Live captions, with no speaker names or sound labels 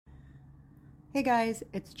Hey guys,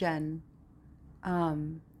 it's Jen.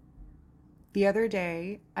 Um, the other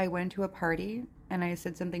day I went to a party and I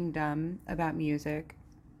said something dumb about music,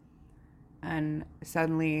 and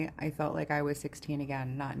suddenly I felt like I was 16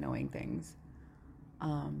 again, not knowing things.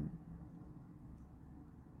 Um,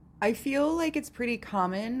 I feel like it's pretty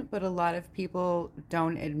common, but a lot of people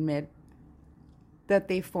don't admit that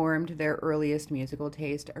they formed their earliest musical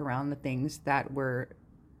taste around the things that were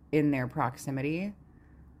in their proximity.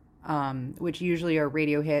 Which usually are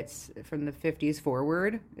radio hits from the 50s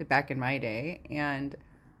forward, back in my day, and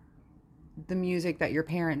the music that your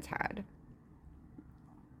parents had.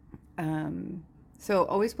 Um, so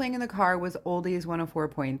always playing in the car was Oldies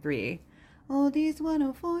 104.3. Oldies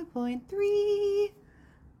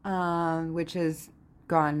 104.3, which is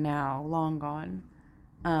gone now, long gone.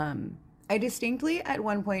 I distinctly at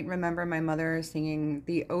one point remember my mother singing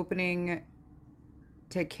the opening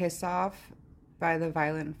to Kiss Off by the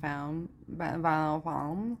Violent Femmes.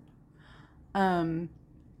 Um,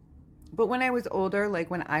 but when I was older, like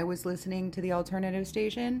when I was listening to the alternative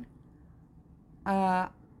station, uh,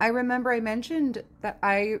 I remember I mentioned that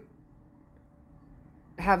I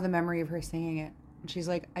have the memory of her singing it. And she's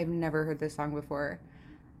like, I've never heard this song before.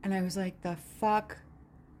 And I was like, the fuck?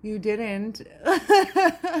 You didn't.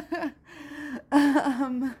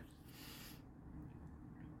 um,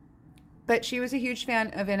 but she was a huge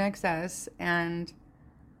fan of INXS and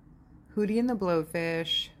Hootie and the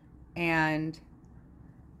Blowfish and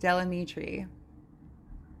Delamitri.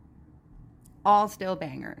 All still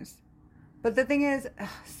bangers. But the thing is,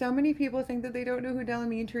 so many people think that they don't know who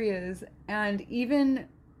Delamitri is. And even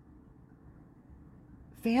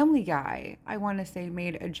Family Guy, I want to say,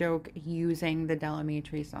 made a joke using the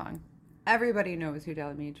Delamitri song. Everybody knows who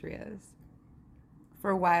Delamitri is.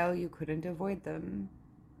 For a while, you couldn't avoid them.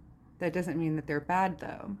 That doesn't mean that they're bad,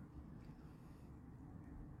 though.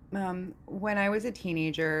 When I was a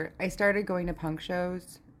teenager, I started going to punk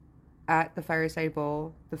shows at the Fireside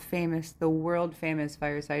Bowl, the world famous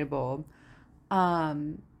Fireside Bowl.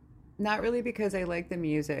 Um, Not really because I liked the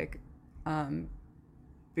music, um,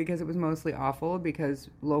 because it was mostly awful, because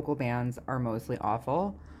local bands are mostly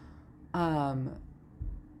awful. Um,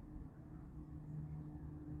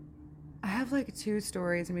 I have like two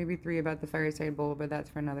stories, maybe three about the Fireside Bowl, but that's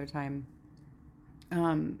for another time.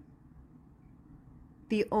 Um,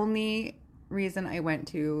 the only reason I went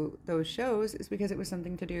to those shows is because it was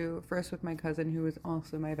something to do first with my cousin, who was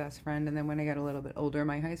also my best friend, and then when I got a little bit older,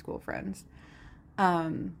 my high school friends.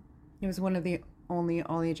 Um, it was one of the only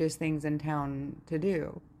all ages things in town to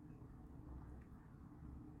do.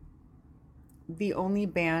 The only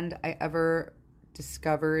band I ever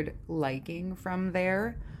discovered liking from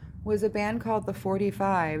there was a band called the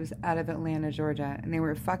 45s out of Atlanta, Georgia, and they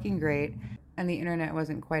were fucking great. And the internet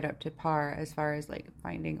wasn't quite up to par as far as like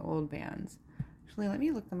finding old bands. Actually, let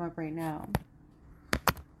me look them up right now.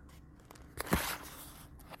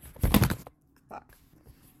 Fuck.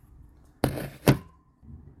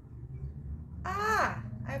 Ah,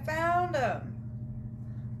 I found them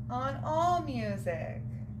on All Music.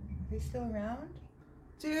 Are they still around?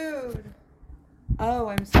 Dude. Oh,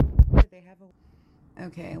 I'm so they have a.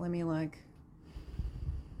 Okay, let me look.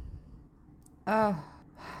 Oh,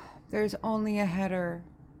 there's only a header.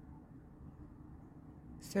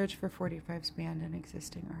 Search for 45 band and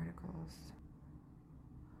existing articles.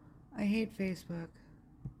 I hate Facebook.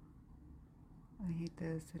 I hate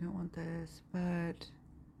this. I don't want this. But.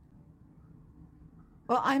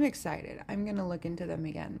 Well, I'm excited. I'm going to look into them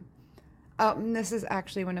again. This is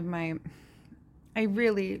actually one of my. I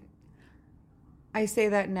really. I say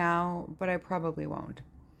that now, but I probably won't.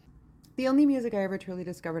 The only music I ever truly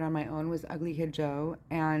discovered on my own was Ugly Kid Joe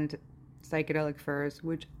and Psychedelic Furs,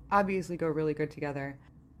 which obviously go really good together.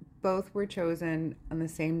 Both were chosen on the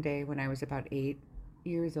same day when I was about 8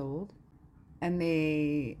 years old. And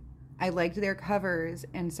I liked their covers,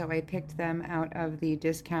 and so I picked them out of the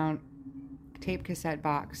discount tape cassette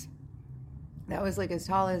box that was like as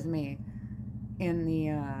tall as me in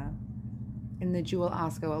the Jewel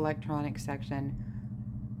Osco electronics section.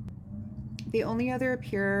 The only other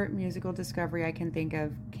pure musical discovery I can think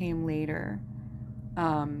of came later,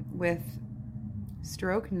 with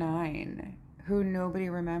Stroke 9, who nobody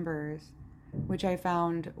remembers, which I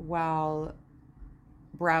found while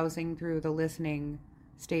browsing through the listening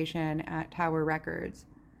station at Tower Records.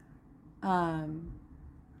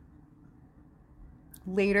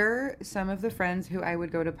 Later, some of the friends who I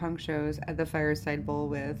would go to punk shows at the Fireside Bowl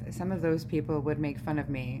with, some of those people would make fun of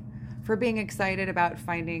me for being excited about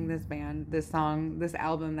finding this band, this song, this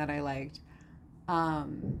album that I liked.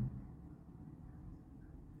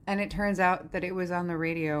 And it turns out that it was on the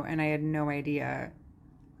radio and I had no idea.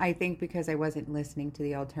 I think because I wasn't listening to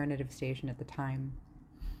the alternative station at the time.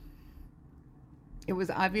 It was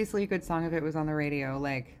obviously a good song if it was on the radio,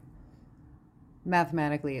 like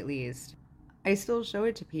mathematically at least. I still show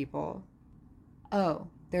it to people. Oh,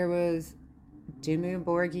 there was Dimmu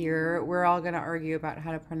Borgir. We're all going to argue about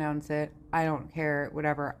how to pronounce it. I don't care.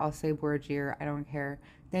 Whatever. I'll say Borgir. I don't care.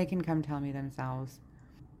 They can come tell me themselves.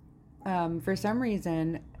 For some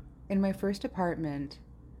reason, in my first apartment,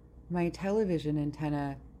 my television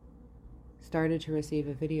antenna started to receive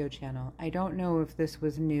a video channel. I don't know if this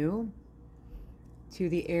was new to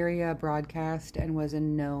the area broadcast and was a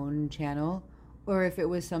known channel, or if it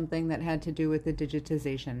was something that had to do with the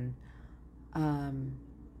digitization.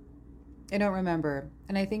 I don't remember.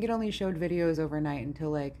 And I think it only showed videos overnight until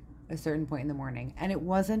like a certain point in the morning. And it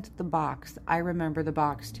wasn't the box. I remember the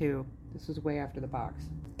box too. This was way after the box.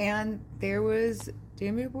 And there was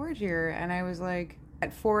Dimmu Borgir. And I was like,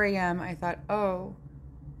 at 4 a.m., I thought, oh,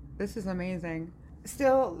 this is amazing.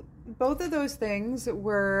 Still, both of those things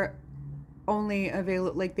were only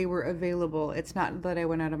available, like they were available. It's not that I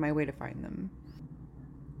went out of my way to find them.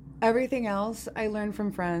 Everything else I learned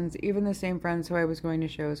from friends, even the same friends who I was going to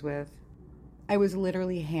shows with. I was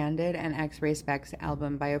literally handed an X-Ray Specs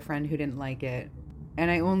album by a friend who didn't like it. And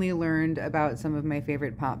I only learned about some of my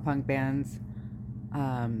favorite pop punk bands.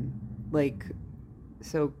 Like,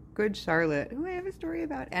 so Good Charlotte, who I have a story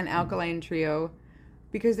about, and Alkaline Trio,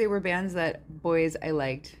 because they were bands that boys I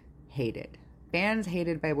liked hated. Bands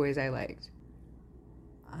hated by boys I liked.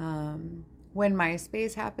 When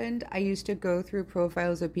MySpace happened, I used to go through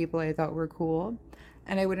profiles of people I thought were cool,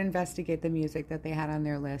 and I would investigate the music that they had on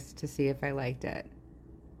their list to see if I liked it.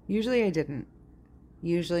 Usually I didn't.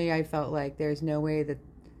 Usually I felt like there's no way that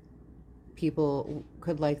people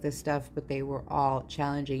could like this stuff, but they were all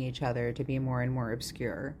challenging each other to be more and more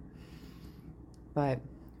obscure. But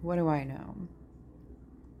what do I know?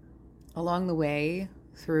 Along the way,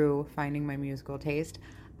 through finding my musical taste,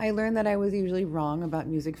 I learned that I was usually wrong about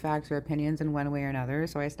music facts or opinions in one way or another,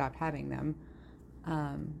 so I stopped having them.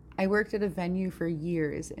 I worked at a venue for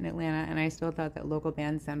years in Atlanta, and I still thought that local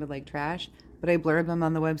bands sounded like trash, but I blurred them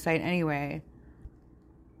on the website anyway.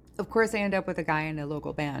 Of course, I ended up with a guy in a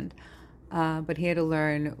local band, but he had to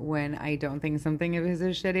learn when I don't think something of his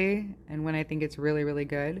is shitty, and when I think it's really, really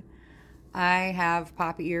good. I have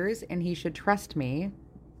pop ears, and he should trust me,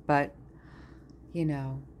 but, you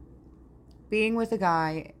know, being with a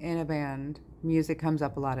guy in a band, music comes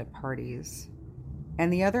up a lot at parties.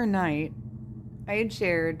 And the other night, I had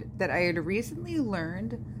shared that I had recently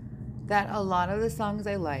learned that a lot of the songs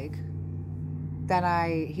I like, that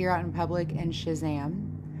I hear out in public and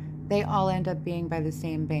Shazam, they all end up being by the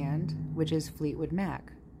same band, which is Fleetwood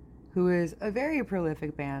Mac, who is a very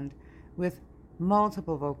prolific band with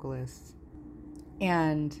multiple vocalists.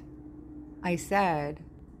 And I said,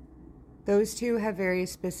 those two have very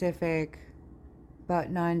specific but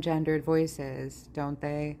non-gendered voices, don't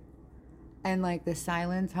they? And like the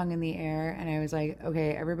silence hung in the air, and I was like,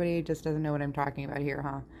 okay, everybody just doesn't know what I'm talking about here,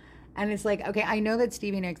 huh? And it's like, okay, I know that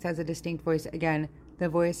Stevie Nicks has a distinct voice. Again, the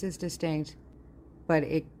voice is distinct, but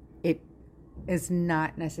it is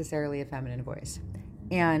not necessarily a feminine voice.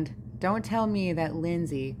 And don't tell me that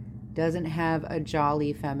Lindsay doesn't have a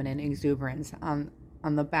jolly feminine exuberance on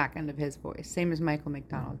the back end of his voice. Same as Michael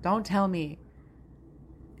McDonald. Don't tell me.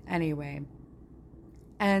 Anyway.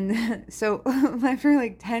 And so after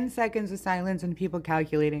like 10 seconds of silence and people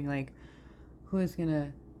calculating like, who's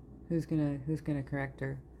gonna correct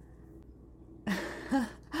her?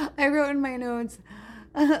 I wrote in my notes,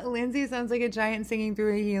 Lindsay sounds like a giant singing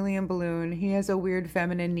through a helium balloon. He has a weird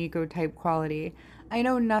feminine Nico type quality. I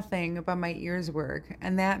know nothing about my ears work,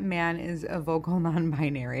 and that man is a vocal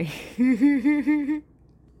non-binary.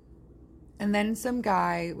 And then some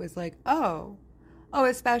guy was like, oh,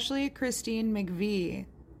 especially Christine McVie,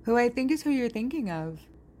 who I think is who you're thinking of.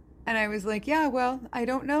 And I was like, yeah, well, I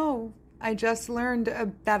don't know. I just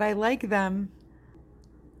learned that I like them.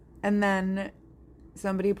 And then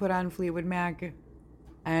somebody put on Fleetwood Mac,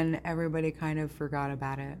 and everybody kind of forgot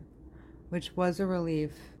about it, which was a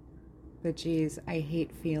relief. But geez, I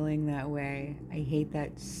hate feeling that way. I hate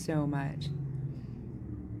that so much.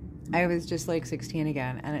 I was just like 16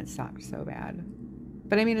 again, and it sucked so bad.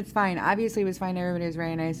 But I mean, it's fine. Obviously, it was fine. Everybody was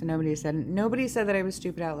very nice, and nobody said that I was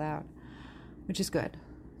stupid out loud, which is good.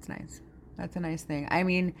 It's nice. That's a nice thing. I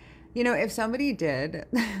mean, you know, if somebody did,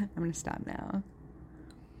 I'm going to stop now.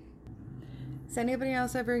 Has anybody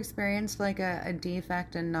else ever experienced like a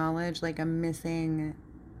defect in knowledge, like a missing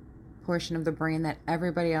portion of the brain that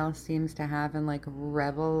everybody else seems to have and like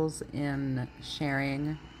revels in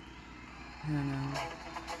sharing? I don't know.